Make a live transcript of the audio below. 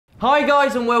Hi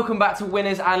guys and welcome back to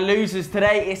Winners and Losers.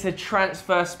 Today it's a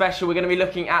transfer special. We're going to be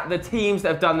looking at the teams that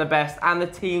have done the best and the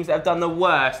teams that have done the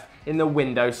worst in the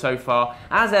window so far.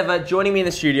 As ever, joining me in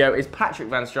the studio is Patrick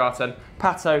Van Straten.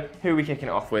 Pato, who are we kicking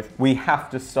it off with? We have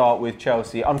to start with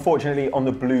Chelsea. Unfortunately, on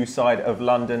the blue side of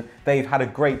London, they've had a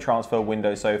great transfer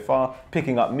window so far,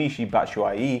 picking up Michy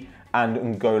Batshuayi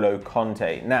and N'Golo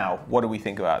Conte. Now, what do we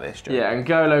think about this, Joe? Yeah,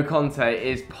 N'Golo Conte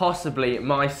is possibly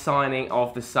my signing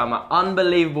of the summer.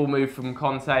 Unbelievable move from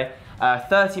Conte.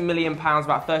 £30 million,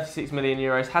 about 36 million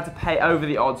euros. Had to pay over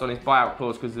the odds on his buyout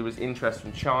clause because there was interest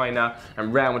from China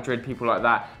and Real Madrid, people like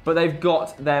that. But they've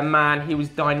got their man. He was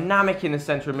dynamic in the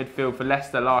centre of midfield for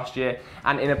Leicester last year.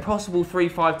 And in a possible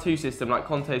 3-5-2 system like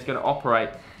Conte is going to operate,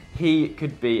 he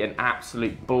could be an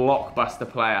absolute blockbuster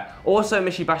player. Also,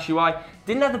 Michy Batshuayi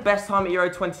didn't have the best time at Euro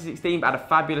 2016, but had a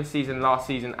fabulous season last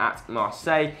season at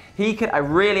Marseille. He could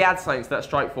really add something to that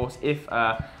strike force if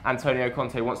Antonio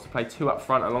Conte wants to play two up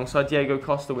front alongside Diego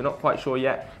Costa. We're not quite sure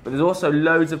yet, but there's also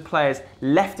loads of players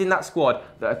left in that squad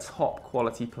that are top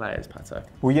quality players, Pato.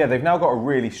 Well, yeah, they've now got a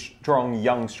really strong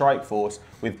young strike force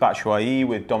with Batshuayi,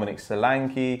 with Dominic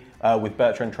Solanke, with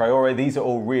Bertrand Traore. These are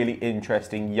all really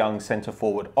interesting young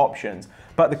centre-forward options.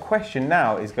 But the question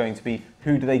now is going to be,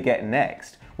 who do they get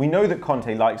next? We know that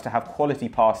Conte likes to have quality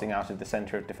passing out of the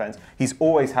centre of defence. He's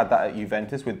always had that at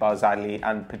Juventus with Barzagli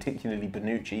and particularly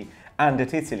Bonucci, and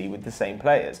at Italy with the same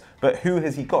players. But who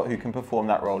has he got who can perform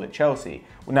that role at Chelsea?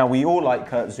 Now, we all like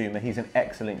Kurt Zouma. He's an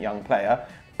excellent young player.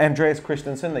 Andreas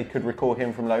Christensen, they could recall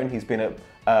him from loan. He's been at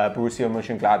Borussia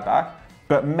Mönchengladbach.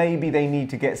 But maybe they need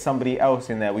to get somebody else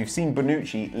in there. We've seen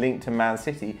Bonucci linked to Man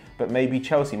City, but maybe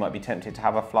Chelsea might be tempted to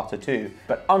have a flutter too.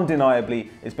 But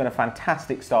undeniably, it's been a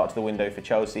fantastic start to the window for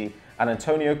Chelsea, and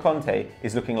Antonio Conte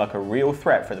is looking like a real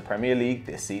threat for the Premier League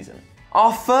this season.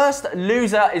 Our first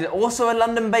loser is also a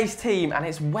London-based team, and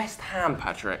it's West Ham,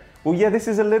 Patrick. Well, yeah, this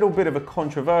is a little bit of a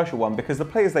controversial one because the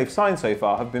players they've signed so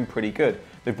far have been pretty good.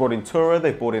 They've brought in Tura,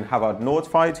 they've brought in Havard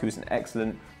Nordtveit, who's an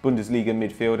excellent Bundesliga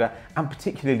midfielder, and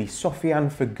particularly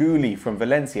Sofiane Feghouli from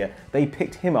Valencia. They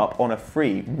picked him up on a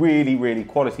free, really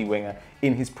quality winger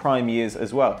in his prime years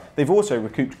as well. They've also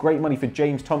recouped great money for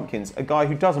James Tompkins, a guy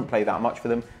who doesn't play that much for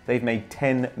them. They've made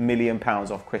 £10 million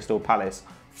off Crystal Palace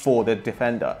for the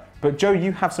defender. But Joe,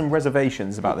 you have some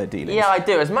reservations about their dealings. Yeah, I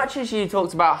do. As much as you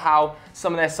talked about how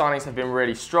some of their signings have been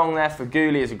really strong there,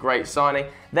 Feghouli is a great signing,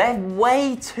 they're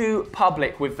way too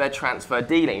public with their transfer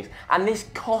dealings, and this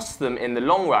costs them in the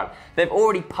long run. They've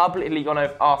already publicly gone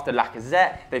after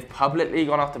Lacazette, they've publicly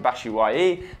gone after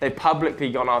Batshuayi, they've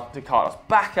publicly gone after Carlos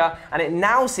Bacca, and it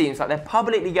now seems like they're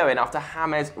publicly going after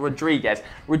James Rodriguez.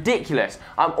 Ridiculous.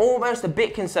 I'm almost a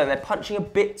bit concerned they're punching a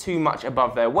bit too much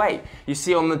above their weight. You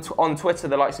see on Twitter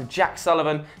the likes of Jack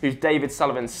Sullivan, who's David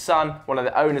Sullivan's son, one of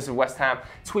the owners of West Ham,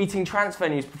 tweeting transfer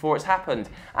news before it's happened.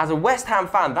 As a West Ham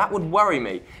fan, that would worry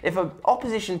me. If an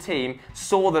opposition team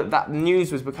saw that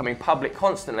news was becoming public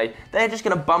constantly, they're just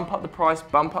going to bump up the price,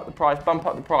 bump up the price, bump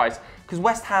up the price, because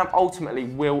West Ham ultimately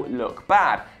will look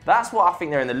bad. That's what I think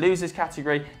they're in the losers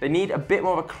category. They need a bit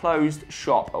more of a closed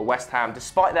shop at West Ham.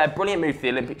 Despite their brilliant move to the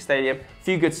Olympic Stadium, a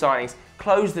few good signings,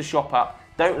 close the shop up.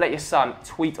 Don't let your son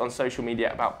tweet on social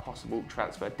media about possible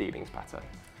transfer dealings, Pato.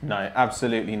 No,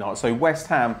 absolutely not. So West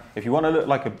Ham, if you want to look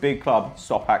like a big club,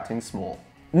 stop acting small.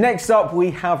 Next up,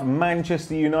 we have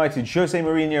Manchester United. Jose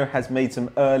Mourinho has made some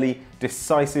early,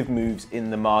 decisive moves in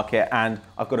the market, and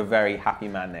I've got a very happy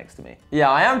man next to me.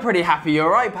 Yeah, I am pretty happy. You're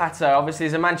right, Pato. Obviously,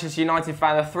 as a Manchester United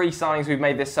fan, the three signings we've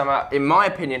made this summer, in my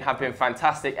opinion, have been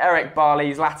fantastic. Eric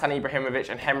Bailly, Zlatan Ibrahimovic,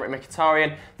 and Henrik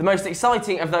Mkhitaryan. The most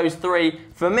exciting of those three,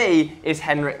 for me, is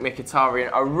Henrik Mkhitaryan.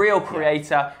 A real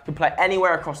creator, can play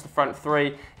anywhere across the front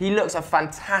three. He looks a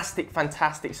fantastic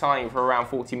signing for around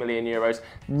 40 million euros.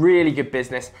 Really good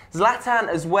business. Zlatan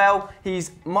as well,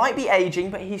 might be aging,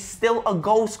 but he's still a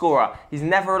goal scorer. He's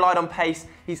never relied on pace.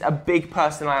 He's a big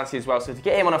personality as well. So to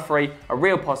get him on a free, a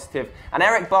real positive. And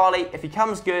Eric Bailly, if he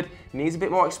comes good, he needs a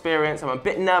bit more experience. I'm a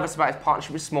bit nervous about his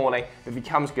partnership with Smalling. But if he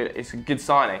comes good, it's a good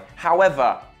signing.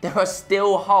 However, there are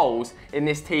still holes in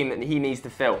this team that he needs to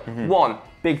fill. One,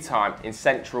 big time in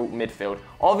central midfield.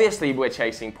 Obviously, we're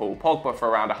chasing Paul Pogba for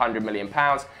around £100 million.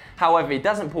 However, if he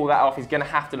doesn't pull that off, he's going to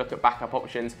have to look at backup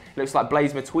options. It looks like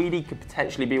Blaise Matuidi could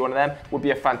potentially be one of them. Would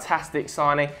be a fantastic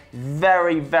signing.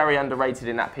 Very underrated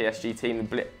in that PSG team,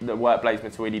 the work Blaise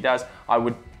Matuidi does. I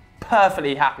would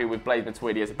perfectly happy with Blaise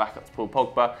Matuidi as a backup to Paul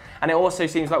Pogba. And it also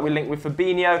seems like we're linked with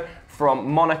Fabinho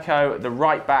from Monaco, the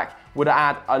right back. Would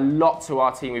add a lot to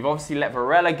our team. We've obviously let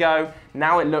Varela go.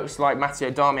 Now it looks like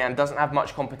Matteo Darmian doesn't have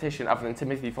much competition other than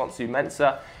Timothy Fonsu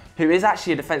Mensah. who is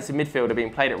actually a defensive midfielder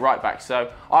being played at right back.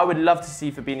 So I would love to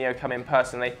see Fabinho come in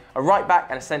personally. A right back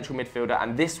and a central midfielder,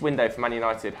 and this window for Man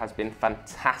United has been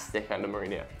fantastic under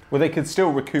Mourinho. Well, they could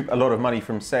still recoup a lot of money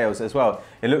from sales as well.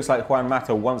 It looks like Juan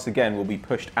Mata once again will be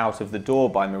pushed out of the door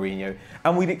by Mourinho,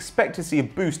 and we'd expect to see a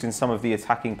boost in some of the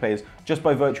attacking players just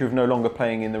by virtue of no longer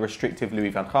playing in the restrictive Louis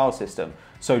van Gaal system.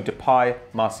 So Depay,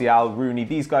 Martial, Rooney,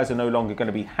 these guys are no longer going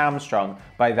to be hamstrung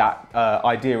by that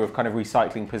idea of kind of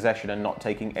recycling possession and not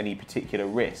taking any particular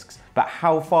risks. But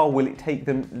how far will it take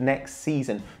them next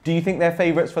season? Do you think they're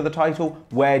favourites for the title?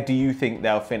 Where do you think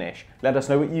they'll finish? Let us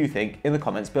know what you think in the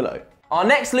comments below. Our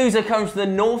next loser comes from the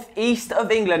northeast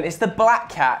of England. It's the Black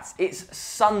Cats. It's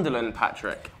Sunderland,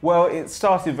 Patrick. Well, it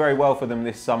started very well for them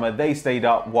this summer. They stayed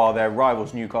up while their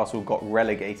rivals Newcastle got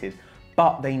relegated.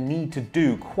 But they need to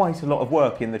do quite a lot of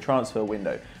work in the transfer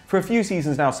window. For a few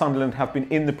seasons now, Sunderland have been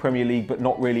in the Premier League, but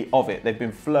not really of it. They've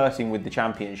been flirting with the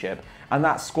Championship, and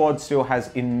that squad still has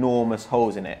enormous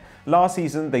holes in it. Last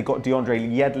season, they got DeAndre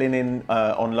Yedlin in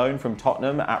on loan from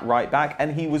Tottenham at right back,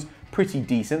 and he was pretty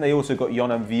decent. They also got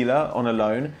Jonan Villa on a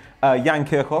loan. Jan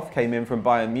Kirchhoff came in from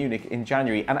Bayern Munich in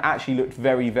January and actually looked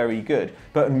very, very good.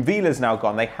 But Villa's now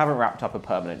gone. They haven't wrapped up a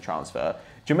permanent transfer.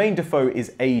 Jermaine Defoe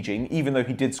is ageing, even though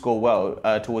he did score well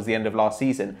towards the end of last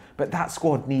season. But that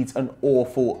squad needs an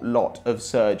awful lot of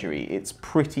surgery. It's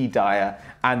pretty dire,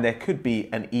 and there could be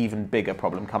an even bigger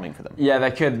problem coming for them. Yeah,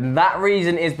 there could. That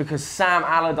reason is because Sam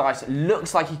Allardyce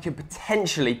looks like he could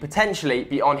potentially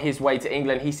be on his way to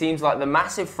England. He seems like the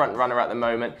massive front runner at the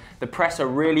moment. The press are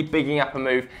really bigging up a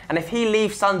move. And if he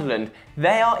leaves Sunderland,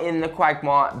 they are in the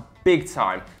quagmire big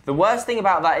time. The worst thing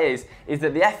about that is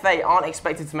that the FA aren't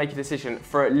expected to make a decision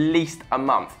for at least a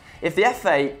month. If the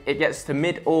FA, it gets to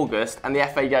mid-August and the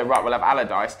FA go, right, we'll have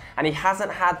Allardyce, and he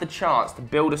hasn't had the chance to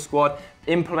build a squad,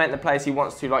 implement the players he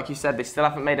wants to, like you said, they still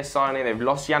haven't made a signing, they've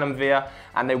lost Jan Villa,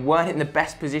 and they weren't in the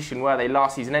best position, were they,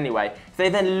 last season anyway. If they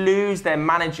then lose their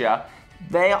manager,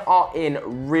 they are in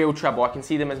real trouble. I can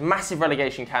see them as massive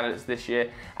relegation candidates this year,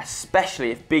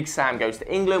 especially if Big Sam goes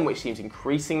to England, which seems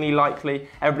increasingly likely.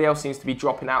 Everybody else seems to be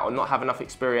dropping out or not have enough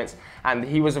experience. And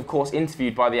he was, of course,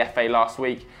 interviewed by the FA last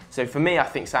week. So for me, I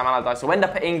think Sam Allardyce will end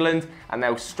up at England and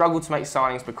they'll struggle to make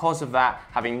signings because of that,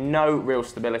 having no real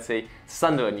stability.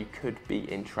 Sunderland, you could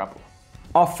be in trouble.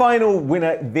 Our final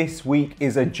winner this week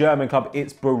is a German club.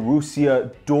 It's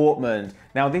Borussia Dortmund.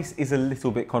 Now, this is a little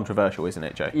bit controversial, isn't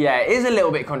it, Joe? Yeah, it is a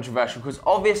little bit controversial because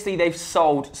obviously they've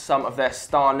sold some of their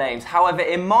star names. However,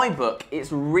 in my book,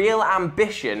 it's real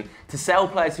ambition to sell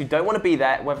players who don't want to be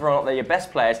there, whether or not they're your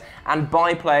best players, and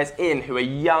buy players in who are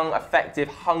young, effective,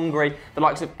 hungry. The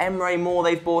likes of Emre Moore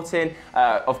they've bought in,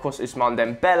 of course Ousmane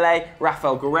Dembele,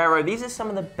 Rafael Guerreiro. These are some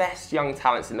of the best young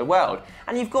talents in the world.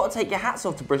 And you've got to take your hats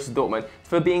off to Borussia Dortmund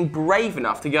for being brave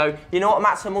enough to go, you know what,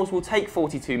 Mats Hummels, we'll take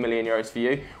 42 million euros for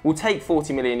you. We'll take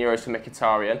 40 million euros for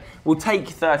Mkhitaryan. We'll take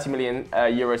 30 million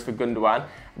euros for Gundogan.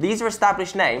 These are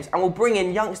established names, and we'll bring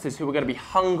in youngsters who are going to be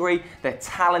hungry, they're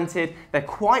talented, they're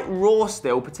quite raw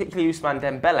still, particularly Ousmane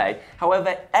Dembele.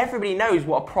 However, everybody knows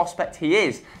what a prospect he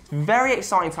is. It's very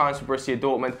exciting times for Borussia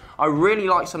Dortmund. I really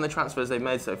like some of the transfers they've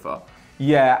made so far.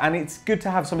 Yeah, and it's good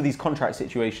to have some of these contract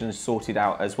situations sorted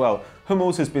out as well.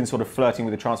 Hummels has been sort of flirting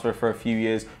with the transfer for a few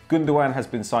years. Gundogan has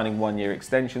been signing one-year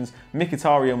extensions.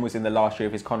 Mkhitaryan was in the last year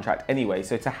of his contract anyway,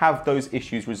 so to have those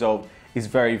issues resolved is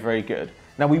very, very good.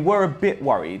 Now, we were a bit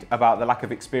worried about the lack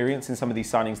of experience in some of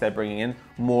these signings they're bringing in.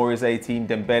 Moore is 18,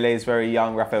 Dembele is very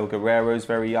young, Rafael Guerreiro is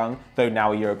very young, though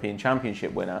now a European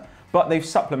Championship winner. But they've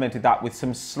supplemented that with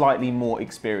some slightly more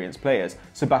experienced players.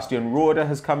 Sebastian Rohde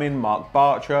has come in, Mark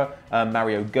Bartra,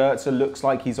 Mario Götze looks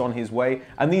like he's on his way.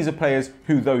 And these are players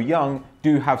who, though young,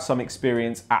 do have some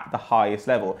experience at the highest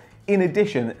level. In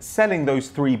addition, selling those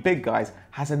three big guys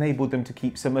has enabled them to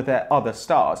keep some of their other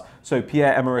stars. So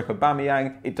Pierre-Emerick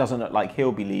Aubameyang, it doesn't look like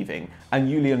he'll be leaving. And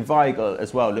Julian Weigl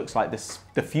as well looks like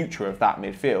the future of that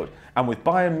midfield. And with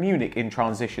Bayern Munich in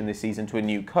transition this season to a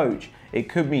new coach, it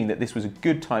could mean that this was a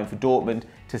good time for Dortmund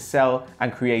to sell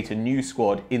and create a new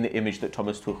squad in the image that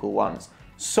Thomas Tuchel wants.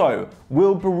 So,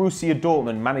 will Borussia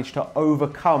Dortmund manage to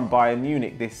overcome Bayern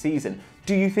Munich this season?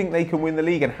 Do you think they can win the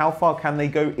league, and how far can they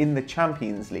go in the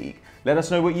Champions League? Let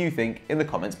us know what you think in the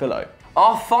comments below.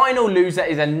 Our final loser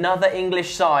is another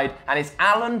English side, and it's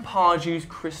Alan Pardew's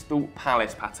Crystal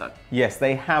Palace, Pato. Yes,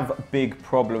 they have big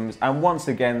problems, and once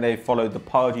again they've followed the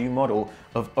Pardew model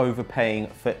of overpaying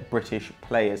for British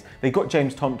players. They got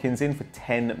James Tompkins in for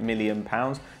 £10 million.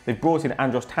 They've brought in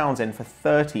Andros Townsend for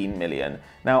 £13 million.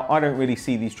 Now, I don't really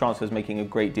see these transfers making a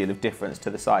great deal of difference to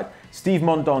the side. Steve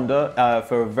Mondonda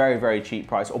for a very, very cheap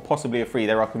price, or possibly a free.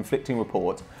 There are conflicting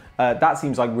reports. That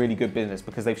seems like really good business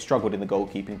because they've struggled in the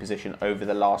goalkeeping position over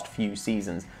the last few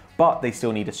seasons. But they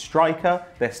still need a striker.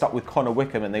 They're stuck with Connor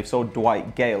Wickham and they've sold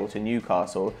Dwight Gale to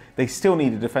Newcastle. They still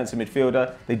need a defensive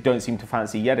midfielder. They don't seem to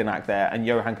fancy Jedinak there, and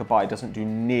Johan Cabaye doesn't do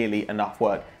nearly enough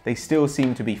work. They still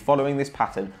seem to be following this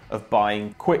pattern of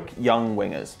buying quick young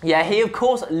wingers. Yeah, he of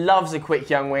course loves a quick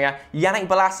young winger. Yannick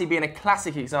Bolasie being a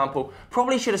classic example.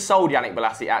 Probably should have sold Yannick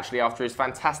Bolasie actually after his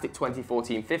fantastic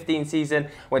 2014-15 season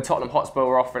when Tottenham Hotspur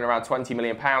were offering around £20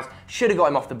 million. Should have got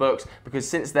him off the books because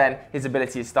since then his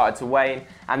ability has started to wane.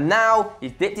 And now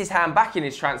he's dipped his hand back in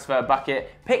his transfer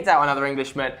bucket, picked out another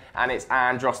Englishman, and it's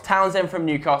Andros Townsend from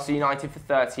Newcastle United for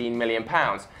 £13 million.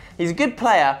 He's a good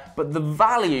player, but the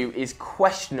value is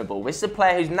questionable. This is a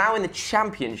player who's now in the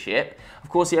Championship. Of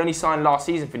course, he only signed last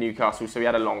season for Newcastle, so he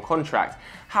had a long contract.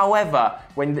 However,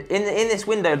 when in this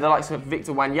window, the likes of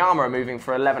Victor Wanyama are moving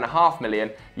for £11.5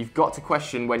 million, you've got to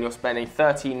question when you're spending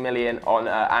 £13 million on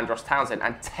Andros Townsend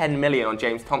and £10 million on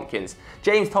James Tompkins.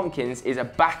 James Tompkins is a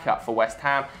backup for West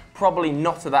Ham. Probably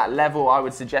not to that level, I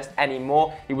would suggest,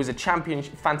 anymore. He was a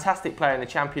fantastic player in the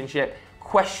Championship.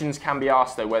 Questions can be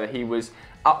asked, though, whether he was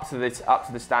up to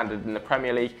the standard in the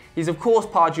Premier League. He's of course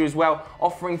Pardew as well,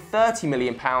 offering £30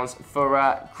 million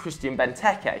for Christian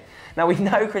Benteke. Now we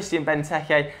know Christian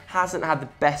Benteke hasn't had the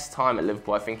best time at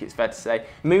Liverpool, I think it's fair to say.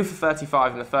 Moved for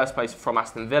 35 in the first place from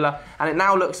Aston Villa, and it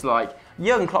now looks like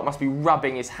Jurgen Klopp must be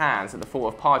rubbing his hands at the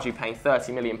thought of Pardew paying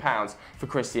 £30 million for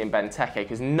Christian Benteke,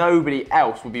 because nobody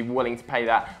else would be willing to pay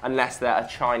that unless they're a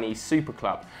Chinese super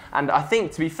club. And I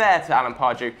think, to be fair to Alan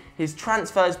Pardew, his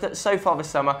transfers so far this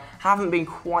summer haven't been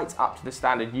quite up to the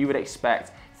standard you would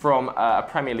expect from a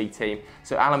Premier League team.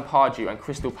 So Alan Pardew and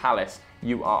Crystal Palace,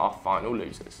 you are our final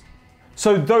losers.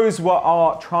 So those were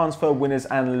our transfer winners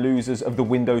and losers of the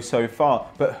window so far.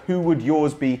 But who would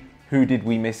yours be? Who did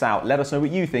we miss out? Let us know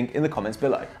what you think in the comments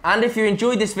below. And if you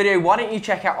enjoyed this video, why don't you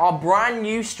check out our brand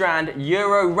new strand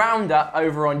Euro Roundup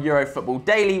over on Euro Football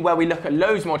Daily, where we look at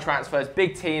loads more transfers,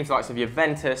 big teams like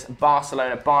Juventus,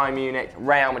 Barcelona, Bayern Munich,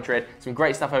 Real Madrid. Some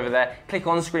great stuff over there. Click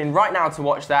on screen right now to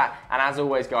watch that. And as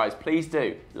always, guys, please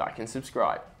do like and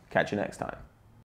subscribe. Catch you next time.